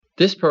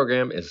This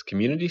program is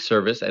community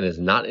service and is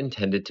not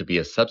intended to be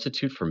a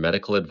substitute for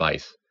medical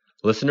advice.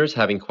 Listeners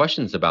having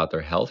questions about their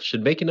health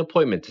should make an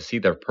appointment to see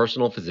their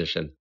personal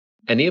physician.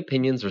 Any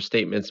opinions or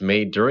statements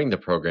made during the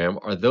program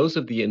are those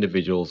of the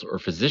individuals or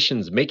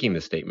physicians making the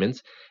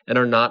statements and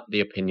are not the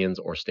opinions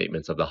or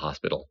statements of the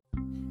hospital.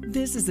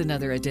 This is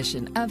another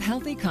edition of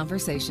Healthy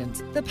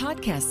Conversations, the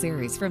podcast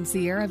series from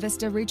Sierra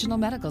Vista Regional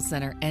Medical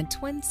Center and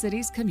Twin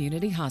Cities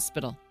Community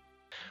Hospital.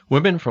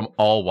 Women from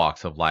all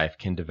walks of life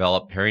can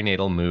develop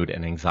perinatal mood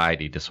and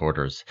anxiety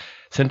disorders.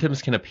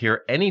 Symptoms can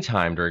appear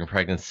anytime during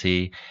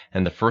pregnancy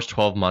and the first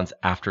 12 months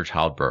after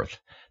childbirth.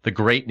 The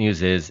great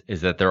news is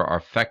that there are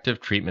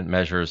effective treatment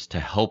measures to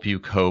help you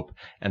cope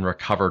and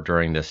recover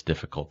during this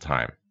difficult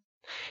time.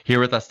 Here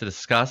with us to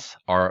discuss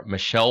are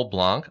Michelle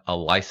Blanc, a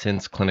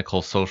licensed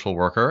clinical social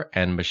worker,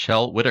 and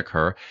Michelle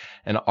Whitaker,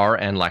 an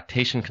RN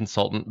lactation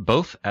consultant,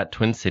 both at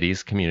Twin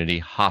Cities Community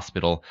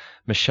Hospital.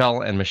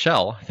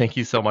 Michelle, thank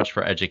you so much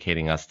for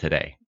educating us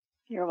today.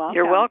 You're welcome.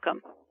 You're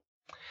welcome.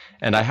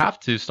 And I have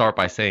to start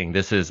by saying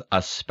this is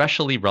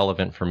especially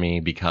relevant for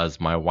me because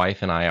my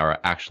wife and I are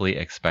actually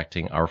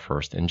expecting our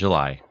first in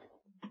July.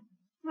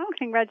 Oh,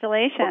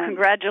 congratulations. Well,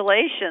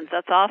 congratulations.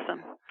 That's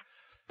awesome.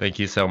 Thank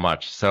you so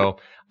much. So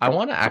I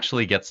want to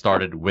actually get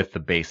started with the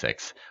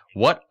basics.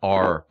 What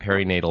are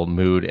perinatal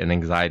mood and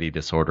anxiety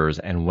disorders,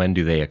 and when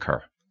do they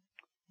occur?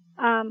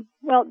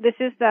 Well, this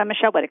is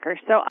Michelle Whitaker,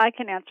 so I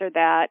can answer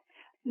that.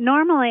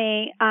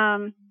 Normally,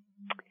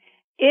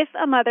 if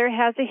a mother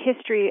has a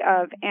history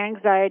of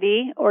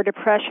anxiety or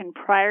depression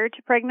prior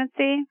to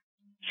pregnancy,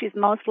 she's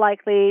most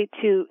likely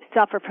to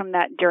suffer from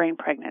that during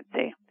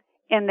pregnancy.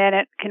 And then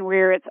it can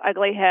rear its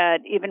ugly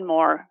head even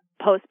more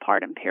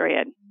postpartum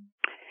period.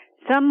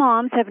 Some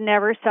moms have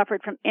never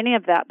suffered from any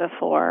of that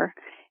before.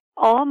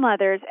 All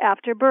mothers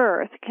after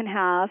birth can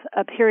have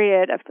a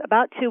period of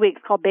about 2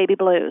 weeks called baby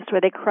blues, where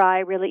they cry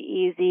really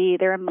easy,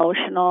 they're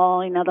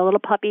emotional, the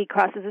little puppy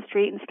crosses the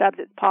street and stubs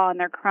its paw and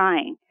they're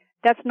crying.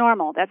 That's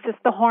normal. That's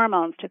just the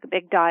hormones took a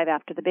big dive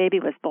after the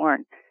baby was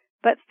born.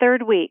 But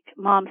third week,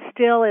 mom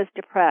still is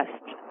depressed,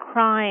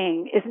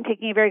 crying, isn't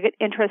taking a very good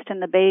interest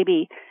in the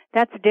baby.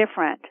 That's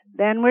different.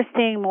 Then we're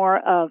seeing more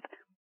of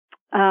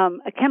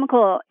a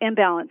chemical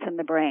imbalance in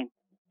the brain.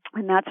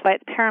 And that's why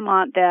it's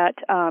paramount that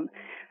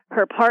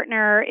her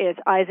partner is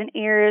eyes and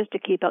ears to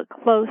keep a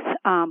close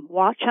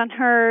watch on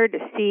her to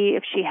see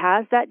if she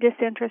has that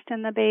disinterest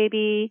in the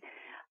baby.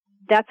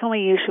 That's when we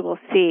usually will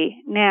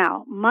see.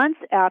 Now,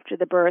 months after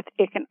the birth,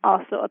 it can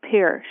also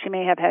appear. She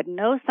may have had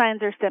no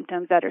signs or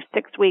symptoms at her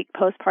 6-week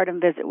postpartum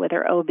visit with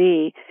her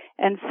OB,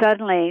 and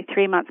suddenly,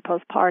 3 months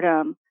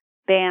postpartum,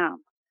 bam,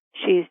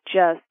 she's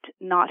just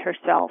not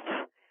herself.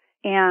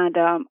 And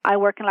I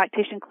work in a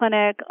lactation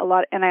clinic a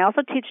lot, and I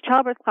also teach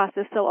childbirth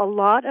classes. So a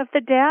lot of the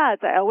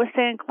dads, I always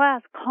say in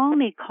class, call in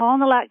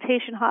the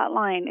lactation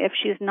hotline if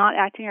she's not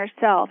acting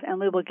herself, and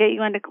we will get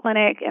you into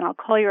clinic, and I'll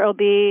call your OB,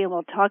 and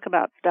we'll talk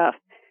about stuff.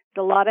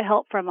 There's a lot of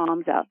help for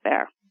moms out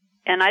there.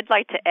 And I'd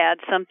like to add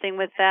something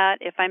with that,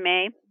 if I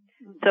may.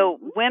 So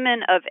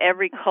women of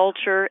every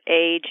culture,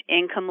 age,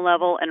 income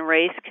level, and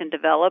race can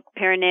develop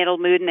perinatal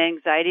mood and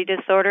anxiety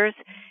disorders.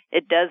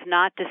 It does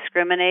not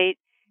discriminate.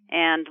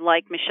 And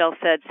like Michelle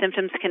said,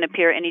 symptoms can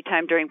appear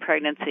anytime during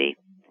pregnancy.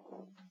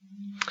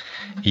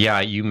 Yeah,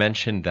 you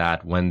mentioned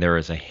that when there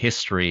is a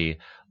history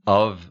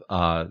of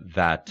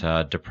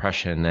that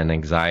depression and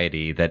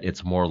anxiety, that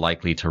it's more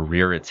likely to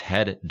rear its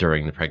head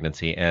during the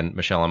pregnancy. And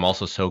Michelle, I'm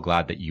also so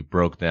glad that you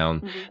broke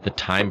down the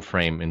time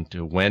frame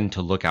into when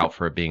to look out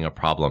for it being a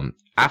problem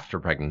after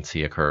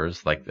pregnancy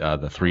occurs, like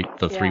the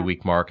 3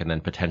 week mark, and then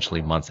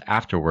potentially months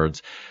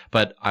afterwards.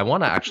 But I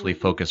want to actually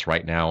focus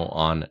right now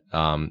on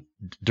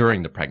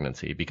during the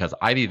pregnancy, because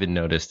I've even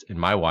noticed in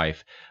my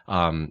wife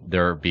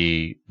there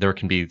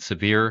can be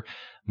severe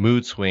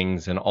mood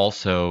swings and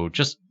also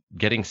just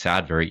getting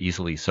sad very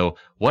easily. So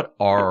what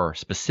are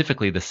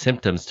specifically the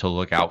symptoms to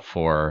look out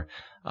for,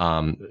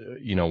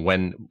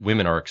 when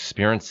women are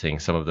experiencing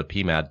some of the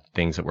PMAD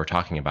things that we're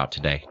talking about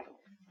today?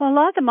 Well, a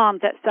lot of the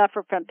moms that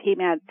suffer from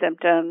PMAD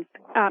symptoms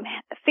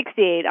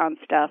fixate on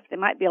stuff. They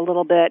might be a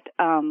little bit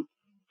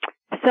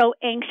so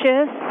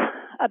anxious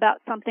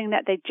about something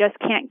that they just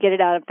can't get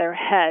it out of their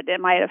head. It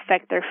might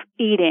affect their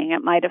eating.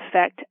 It might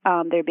affect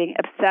their being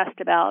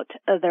obsessed about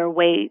their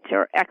weight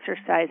or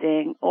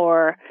exercising,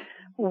 or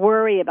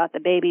worry about the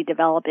baby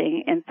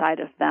developing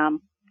inside of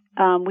them.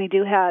 We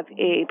do have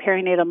a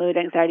perinatal mood,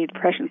 anxiety,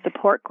 depression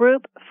support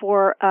group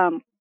for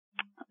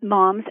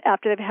moms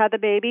after they've had the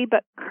baby,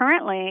 but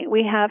currently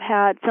we have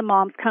had some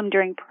moms come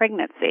during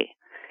pregnancy.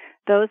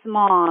 Those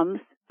moms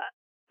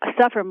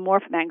suffer more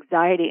from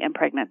anxiety in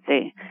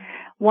pregnancy.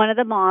 One of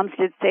the moms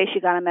did say she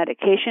got on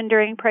medication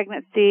during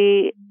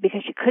pregnancy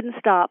because she couldn't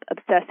stop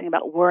obsessing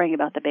about worrying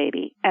about the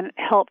baby, and it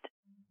helped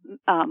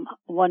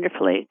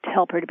wonderfully to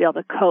help her to be able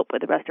to cope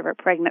with the rest of her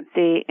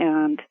pregnancy,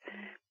 and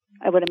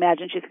I would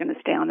imagine she's going to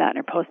stay on that in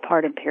her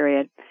postpartum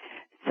period.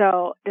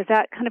 So does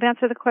that kind of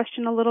answer the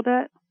question a little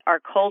bit? Our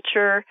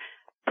culture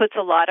puts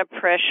a lot of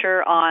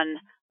pressure on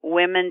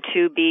women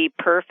to be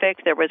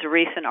perfect. There was a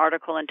recent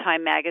article in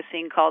Time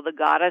magazine called The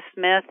Goddess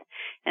Myth.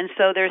 And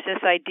so there's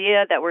this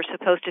idea that we're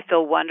supposed to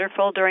feel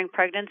wonderful during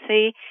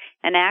pregnancy.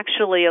 And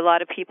actually, a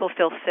lot of people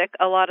feel sick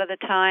a lot of the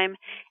time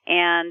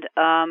and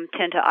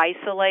tend to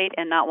isolate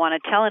and not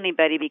want to tell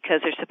anybody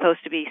because they're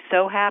supposed to be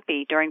so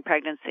happy during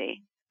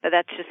pregnancy. But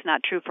that's just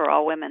not true for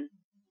all women.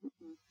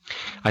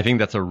 I think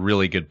that's a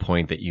really good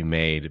point that you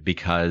made,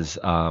 because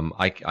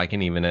I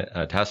can even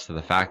attest to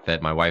the fact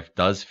that my wife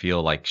does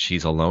feel like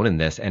she's alone in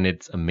this, and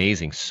it's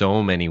amazing.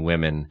 So many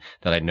women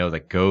that I know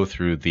that go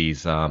through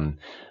these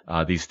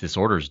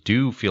disorders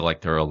do feel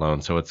like they're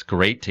alone. So it's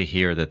great to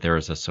hear that there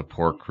is a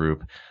support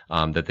group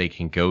that they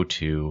can go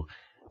to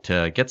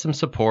get some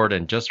support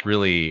and just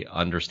really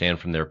understand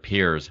from their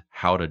peers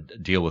how to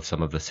deal with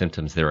some of the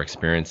symptoms they're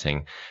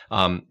experiencing.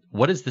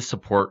 What is this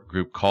support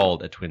group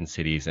called at Twin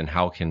Cities, and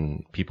how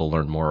can people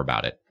learn more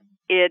about it?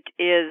 It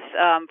is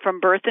from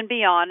Birth and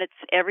Beyond. It's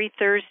every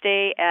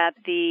Thursday at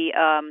the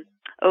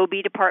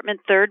OB department,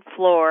 third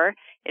floor.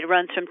 It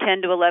runs from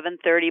 10 to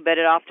 11:30, but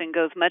it often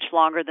goes much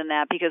longer than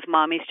that because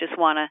mommies just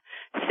want to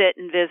sit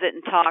and visit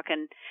and talk.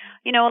 And,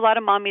 you know, a lot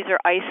of mommies are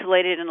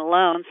isolated and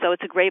alone, so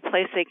it's a great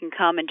place they can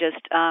come and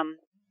just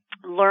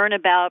learn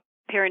about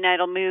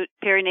perinatal mood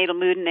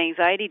and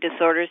anxiety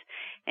disorders,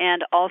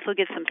 and also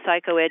get some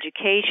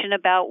psychoeducation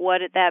about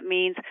what that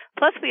means.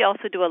 Plus, we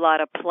also do a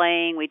lot of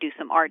playing. We do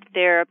some art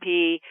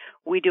therapy.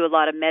 We do a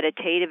lot of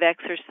meditative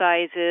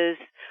exercises.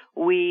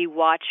 We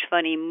watch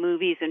funny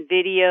movies and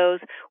videos.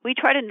 We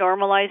try to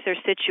normalize their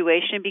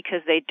situation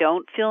because they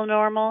don't feel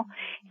normal,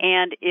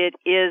 and it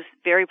is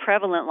very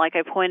prevalent, like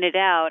I pointed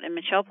out and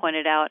Michelle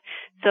pointed out.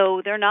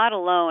 So they're not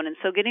alone, and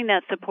so getting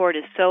that support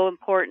is so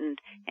important.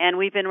 And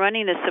we've been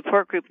running this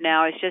support group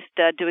now. It's just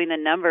doing the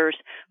numbers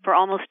for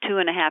almost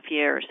 2.5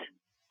 years.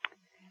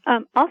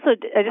 Also,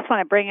 I just want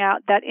to bring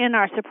out that in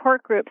our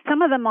support group,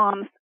 some of the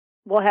moms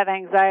will have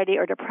anxiety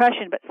or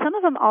depression, but some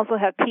of them also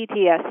have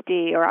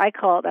PTSD, or I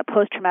call it that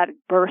post-traumatic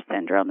birth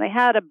syndrome. They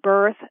had a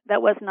birth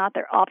that was not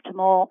their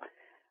optimal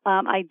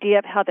idea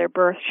of how their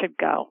birth should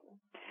go.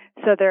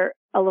 So they're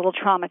a little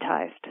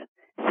traumatized.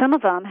 Some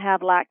of them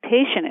have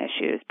lactation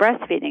issues,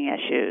 breastfeeding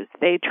issues.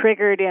 They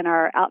triggered in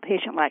our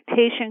outpatient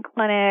lactation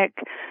clinic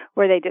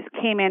where they just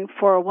came in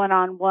for a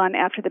one-on-one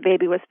after the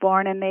baby was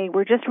born, and they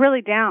were just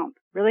really down,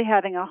 really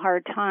having a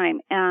hard time,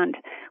 and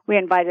we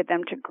invited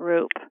them to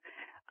group.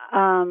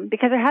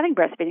 Because they're having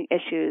breastfeeding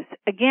issues.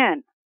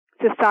 Again,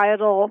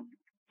 societal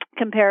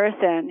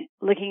comparison,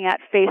 looking at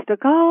Facebook,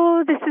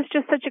 oh, this is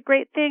just such a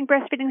great thing,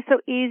 breastfeeding is so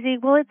easy.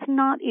 Well, it's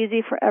not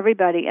easy for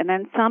everybody. And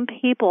then some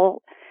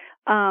people,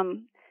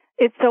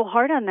 it's so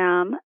hard on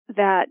them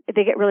that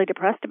they get really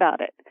depressed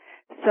about it.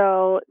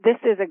 So this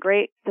is a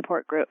great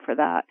support group for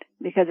that,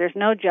 because there's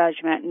no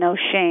judgment, no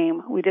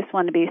shame. We just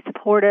want to be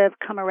supportive,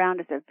 come around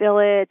as a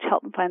village,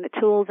 help them find the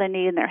tools they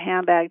need in their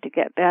handbag to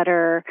get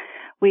better.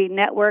 We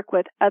network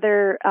with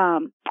other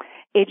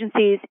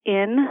agencies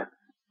in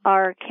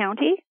our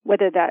county,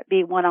 whether that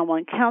be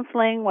one-on-one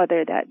counseling,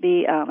 whether that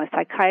be a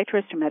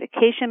psychiatrist or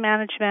medication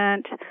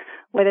management,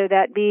 whether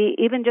that be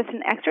even just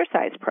an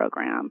exercise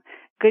program,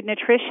 good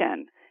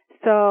nutrition.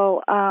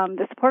 So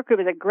the support group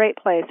is a great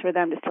place for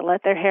them just to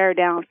let their hair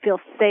down, feel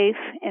safe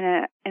in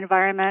an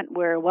environment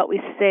where what we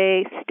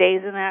say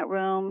stays in that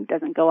room,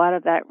 doesn't go out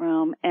of that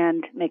room,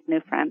 and make new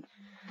friends.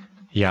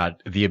 Yeah,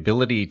 the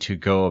ability to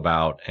go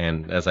about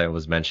and, as I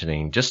was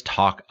mentioning, just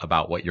talk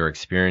about what you're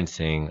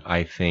experiencing,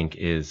 I think,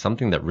 is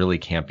something that really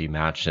can't be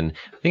matched. And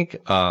I think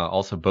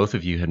also both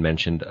of you had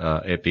mentioned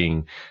it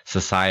being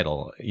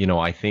societal. You know,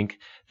 I think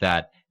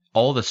that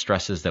all the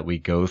stresses that we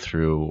go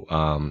through,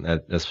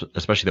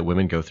 especially that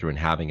women go through in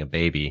having a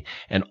baby,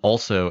 and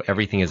also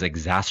everything is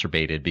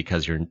exacerbated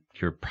because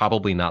you're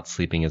probably not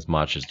sleeping as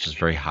much. It's just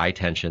very high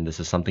tension.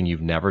 This is something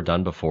you've never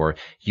done before.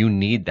 You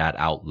need that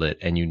outlet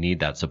and you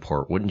need that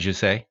support, wouldn't you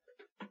say?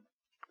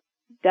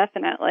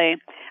 Definitely.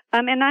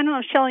 And I don't know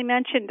if Shelley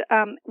mentioned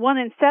 1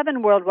 in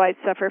 7 worldwide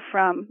suffer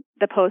from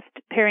the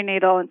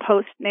perinatal and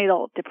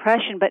postnatal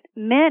depression, but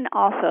men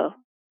also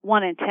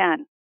 1 in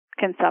 10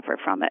 can suffer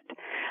from it.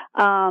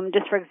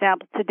 Just for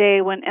example,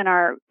 today when in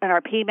our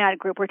PMAD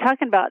group, we're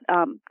talking about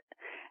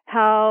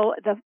how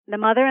the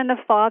mother and the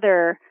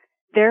father,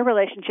 their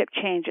relationship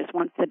changes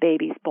once the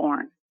baby's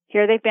born.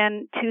 Here they've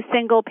been 2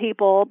 single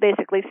people,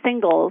 basically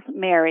singles,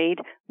 married,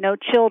 no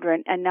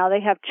children, and now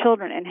they have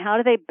children. And how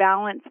do they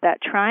balance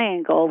that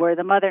triangle where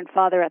the mother and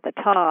father at the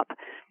top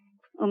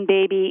and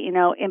baby,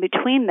 in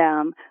between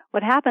them?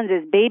 What happens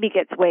is baby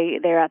gets way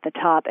there at the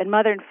top, and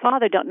mother and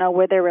father don't know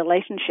where their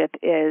relationship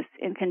is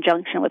in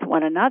conjunction with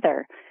one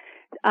another.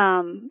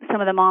 Some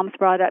of the moms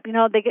brought up,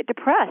 they get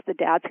depressed. The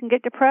dads can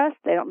get depressed.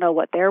 They don't know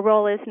what their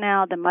role is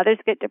now. The mothers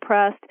get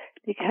depressed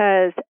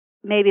because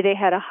maybe they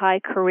had a high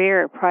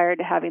career prior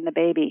to having the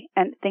baby,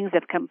 and things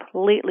have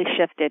completely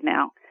shifted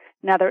now.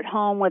 Now they're at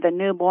home with a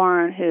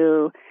newborn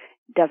who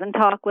doesn't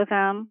talk with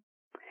them,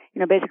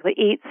 basically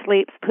eats,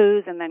 sleeps,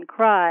 poos, and then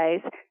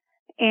cries,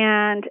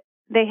 and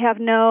they have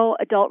no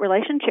adult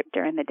relationship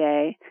during the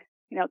day.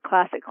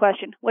 Classic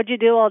question, what'd you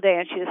do all day?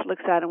 And she just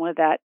looks at him with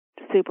that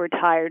super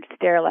tired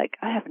stare like,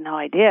 I have no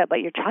idea,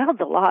 but your child's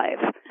alive.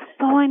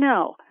 Oh, I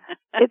know.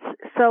 It's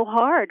so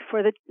hard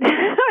for the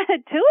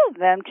two of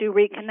them to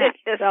reconnect.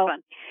 It's so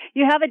fun.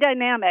 You have a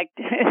dynamic.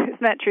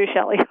 Isn't that true,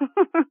 Shelley?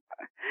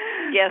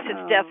 Yes,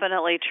 it's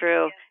definitely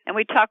true. And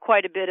we talk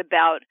quite a bit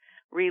about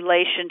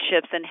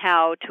relationships and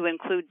how to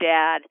include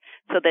Dad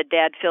so that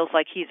Dad feels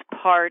like he's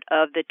part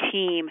of the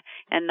team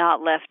and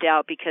not left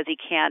out because he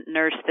can't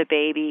nurse the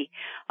baby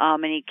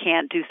and he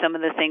can't do some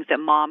of the things that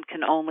Mom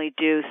can only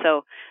do.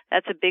 So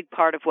that's a big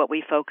part of what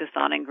we focus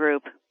on in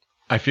group.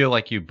 I feel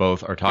like you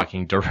both are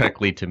talking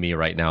directly to me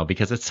right now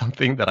because it's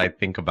something that I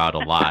think about a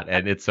lot.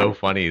 And it's so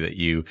funny that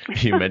you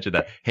mentioned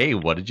that, hey,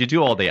 what did you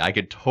do all day? I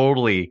could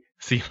totally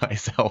see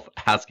myself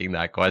asking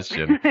that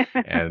question.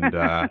 And,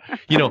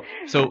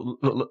 so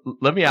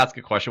let me ask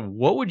a question.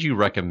 What would you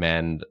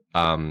recommend,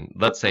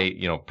 let's say,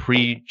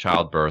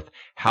 pre-childbirth,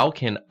 how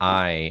can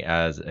I,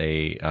 as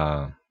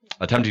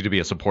attempting to be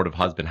a supportive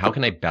husband, how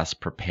can I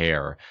best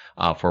prepare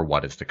for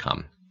what is to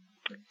come?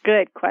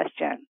 Good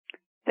question.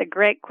 It's a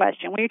great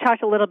question. We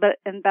talked a little bit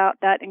about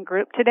that in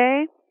group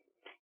today,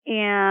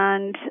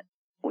 and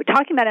we're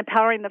talking about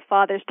empowering the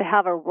fathers to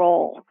have a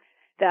role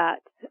that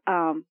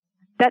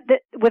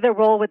with a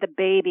role with the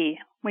baby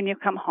when you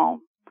come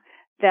home,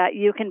 that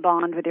you can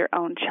bond with your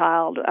own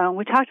child.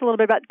 We talked a little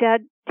bit about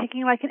Dad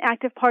taking like an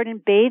active part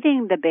in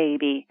bathing the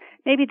baby.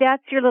 Maybe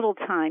that's your little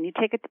time. You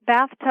take a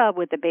bathtub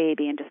with the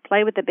baby and just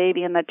play with the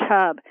baby in the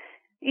tub.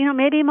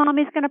 Maybe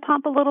Mommy's going to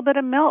pump a little bit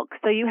of milk,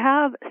 so you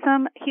have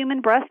some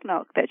human breast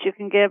milk that you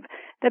can give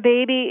the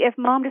baby if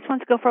Mom just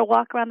wants to go for a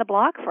walk around the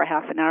block for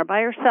half an hour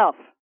by herself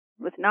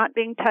with not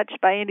being touched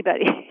by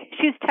anybody.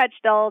 She's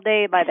touched all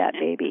day by that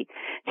baby.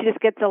 She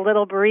just gets a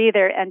little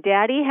breather, and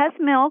Daddy has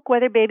milk,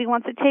 whether baby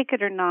wants to take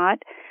it or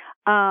not.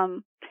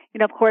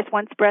 Of course,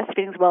 once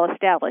breastfeeding is well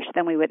established,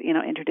 then we would,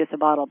 introduce a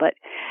bottle. But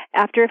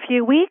after a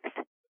few weeks,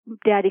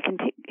 Daddy can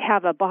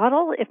have a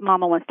bottle. If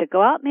Mama wants to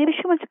go out, maybe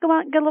she wants to go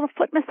out and get a little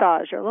foot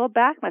massage or a little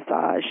back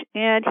massage,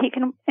 and he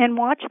can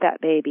watch that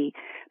baby.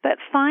 But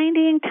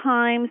finding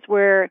times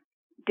where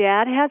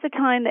Dad has a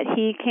time that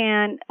he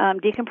can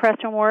decompress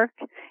from work,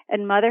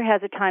 and Mother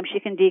has a time she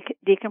can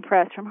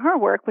decompress from her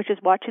work, which is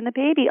watching the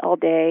baby all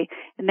day,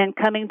 and then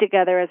coming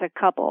together as a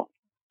couple.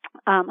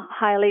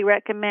 Highly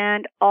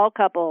recommend all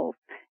couples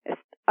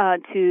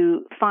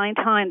to find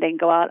time they can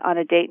go out on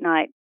a date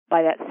night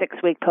by that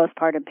 6-week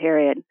postpartum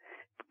period.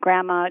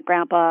 Grandma,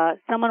 Grandpa,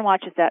 someone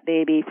watches that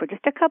baby for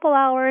just a couple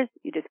hours.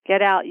 You just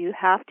get out. You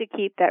have to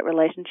keep that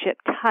relationship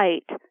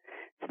tight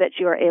so that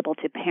you are able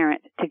to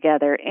parent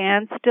together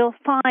and still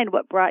find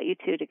what brought you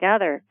two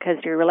together, because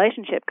your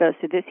relationship goes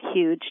through this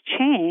huge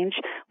change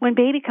when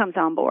baby comes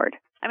on board.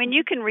 I mean,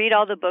 you can read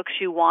all the books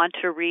you want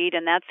to read,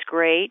 and that's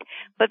great.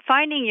 But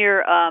finding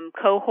your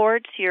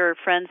cohorts, your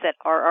friends that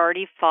are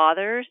already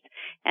fathers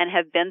and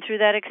have been through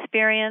that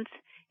experience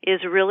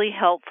is really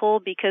helpful,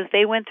 because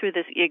they went through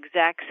this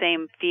exact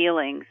same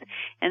feelings.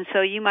 And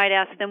so you might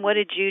ask them, what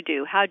did you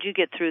do? How'd you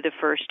get through the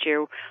first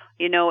year?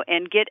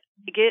 And get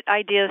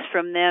ideas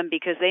from them,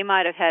 because they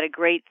might have had a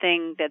great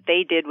thing that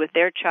they did with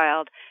their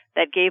child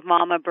that gave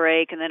Mom a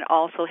break and then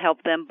also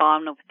helped them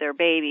bond with their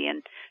baby.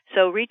 And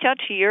so reach out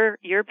to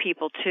your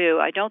people too.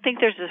 I don't think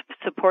there's a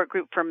support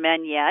group for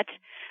men yet.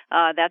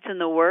 That's in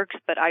the works,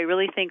 but I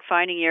really think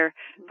finding your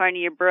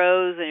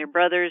bros and your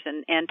brothers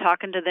and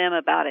talking to them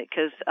about it,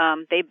 because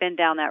they've been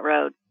down that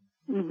road.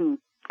 Mm-hmm.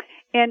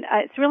 And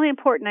it's really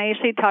important. I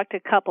usually talk to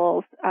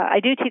couples.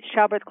 I do teach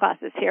childbirth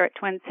classes here at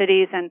Twin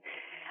Cities, and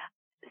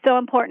so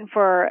important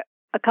for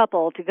a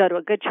couple to go to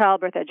a good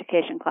childbirth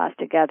education class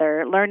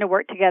together, learn to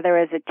work together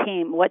as a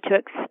team, what to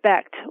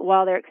expect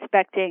while they're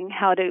expecting,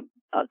 how to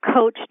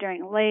coach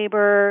during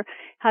labor,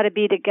 how to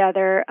be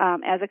together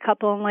as a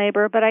couple in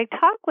labor. But I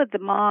talk with the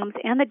moms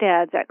and the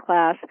dads at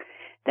class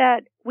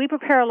that we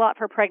prepare a lot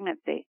for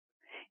pregnancy,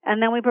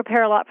 and then we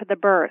prepare a lot for the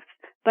birth.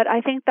 But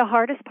I think the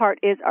hardest part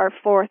is our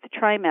 4th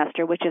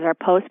trimester, which is our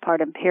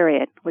postpartum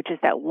period, which is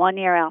that 1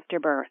 year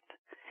after birth.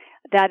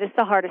 That is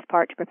the hardest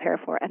part to prepare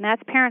for, and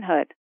that's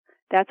parenthood.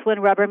 That's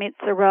when rubber meets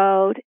the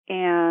road,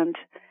 and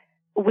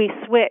we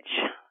switch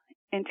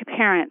into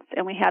parents,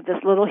 and we have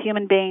this little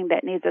human being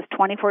that needs us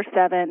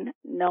 24/7.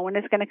 No one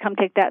is going to come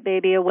take that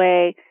baby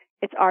away.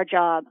 It's our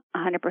job,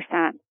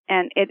 100%,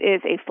 and it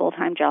is a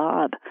full-time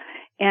job.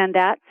 And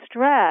that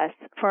stress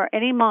for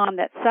any mom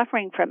that's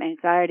suffering from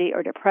anxiety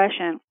or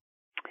depression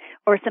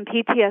or some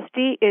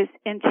PTSD is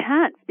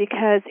intense,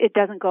 because it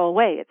doesn't go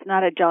away. It's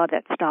not a job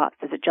that stops.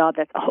 It's a job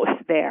that's always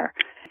there.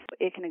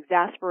 It can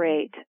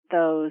exacerbate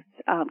those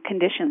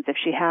conditions if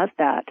she has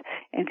that,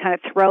 and kind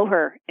of throw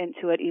her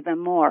into it even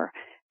more.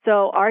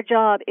 So our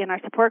job in our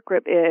support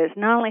group is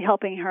not only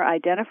helping her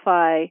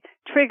identify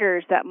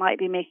triggers that might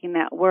be making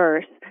that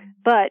worse,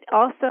 but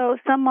also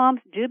some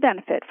moms do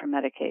benefit from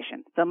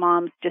medication. Some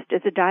moms, just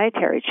as a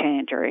dietary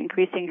change or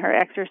increasing her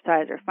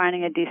exercise or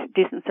finding a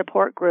decent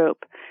support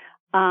group,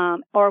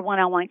 or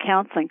one-on-one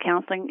counseling.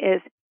 Counseling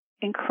is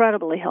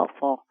incredibly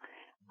helpful.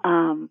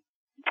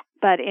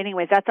 But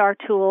anyways, that's our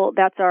tool.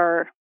 That's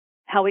our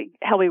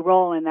how we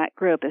roll in that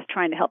group is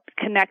trying to help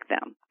connect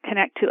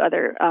to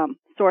other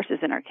sources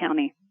in our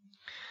county.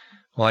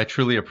 Well, I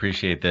truly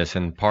appreciate this.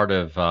 And part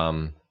of,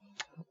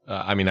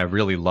 I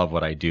really love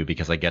what I do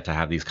because I get to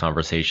have these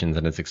conversations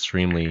and it's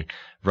extremely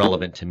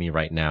relevant to me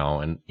right now.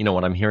 And,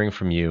 what I'm hearing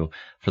from you,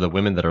 for the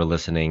women that are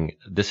listening,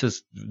 this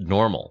is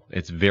normal.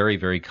 It's very,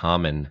 very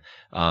common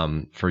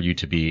for you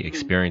to be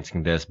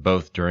experiencing this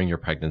both during your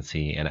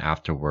pregnancy and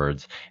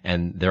afterwards.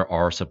 And there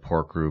are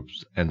support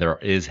groups and there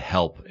is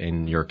help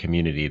in your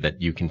community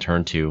that you can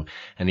turn to.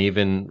 And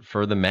even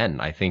for the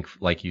men, I think,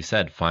 like you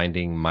said,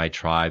 finding my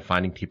tribe,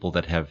 finding people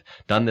that have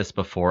done this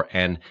before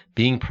and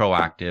being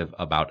proactive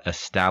about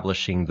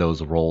establishing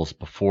those roles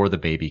before the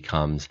baby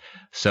comes.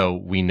 So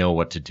we know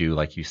what to do,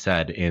 like you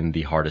said, in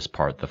the hardest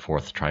part, the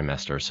 4th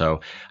trimester.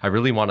 So I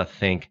really want to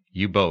thank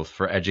you both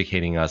for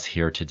educating us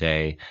here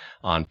today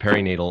on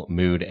perinatal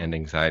mood and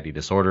anxiety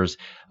disorders.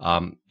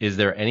 Is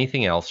there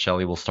anything else,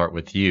 Shelley, we'll start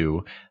with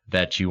you,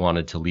 that you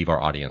wanted to leave our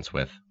audience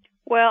with?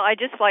 Well, I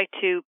just like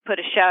to put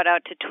a shout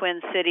out to Twin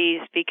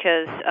Cities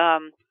because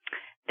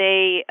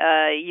they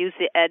use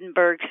the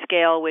Edinburgh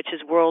scale, which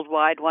is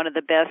worldwide one of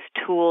the best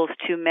tools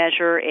to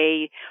measure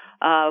a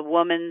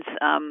woman's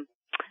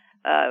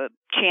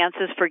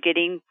chances for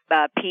getting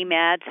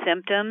PMAD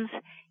symptoms,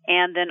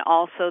 and then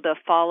also the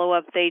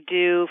follow-up they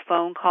do,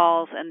 phone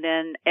calls, and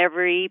then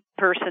every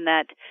person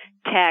that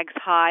tags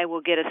high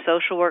will get a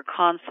social work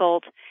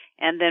consult,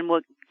 and then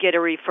we'll get a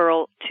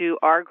referral to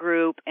our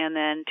group and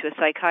then to a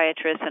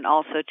psychiatrist and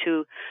also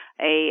to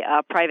a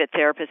private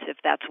therapist if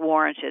that's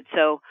warranted.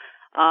 So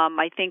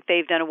I think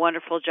they've done a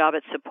wonderful job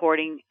at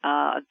supporting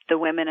the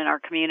women in our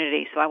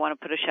community, so I want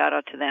to put a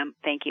shout-out to them.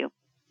 Thank you.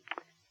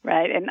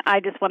 Right, and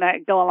I just want to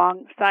go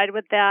alongside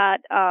with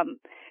that.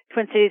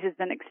 Twin Cities has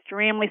been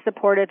extremely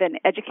supportive in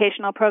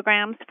educational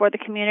programs for the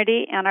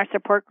community and our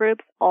support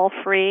groups, all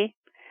free.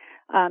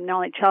 Not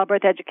only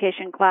childbirth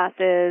education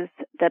classes,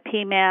 the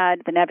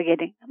PMAD, the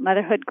Navigating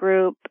Motherhood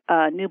group,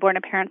 newborn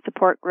and parent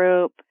support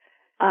group,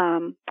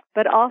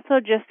 but also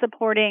just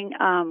supporting.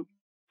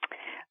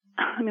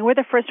 We're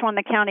the first one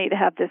in the county to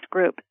have this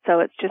group,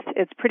 so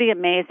it's pretty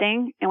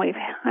amazing. And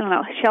I don't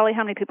know, Shelley,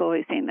 how many people have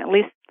we seen? At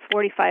least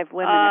 45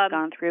 women have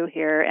gone through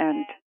here,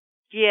 and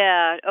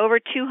yeah, over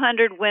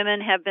 200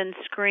 women have been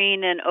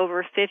screened, and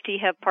over 50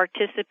 have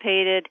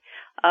participated.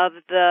 Of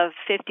the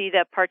 50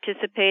 that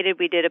participated,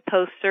 we did a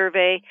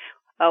post-survey,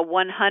 a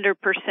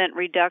 100%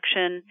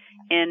 reduction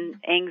in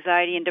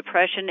anxiety and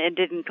depression. It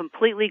didn't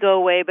completely go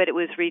away, but it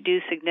was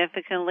reduced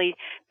significantly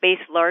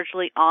based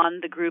largely on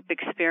the group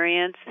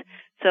experience.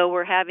 So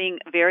we're having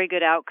very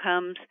good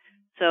outcomes.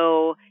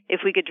 So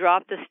if we could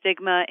drop the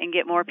stigma and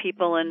get more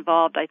people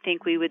involved, I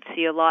think we would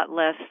see a lot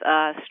less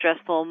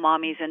stressful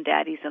mommies and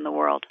daddies in the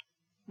world.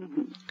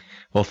 Mm-hmm.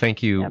 Well,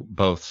 thank you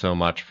both so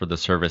much for the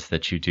service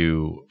that you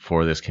do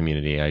for this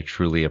community. I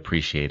truly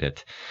appreciate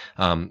it.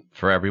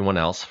 For everyone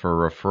else,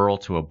 for a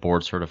referral to a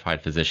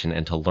board-certified physician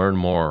and to learn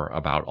more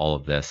about all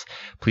of this,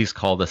 please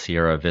call the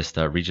Sierra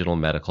Vista Regional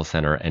Medical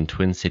Center and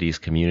Twin Cities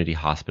Community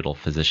Hospital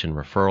Physician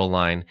Referral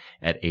Line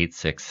at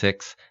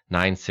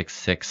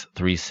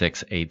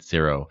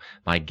 866-966-3680.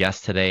 My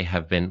guests today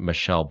have been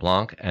Michelle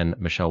Blanc and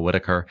Michelle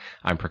Whitaker.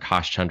 I'm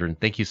Prakash Chandran.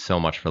 Thank you so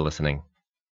much for listening.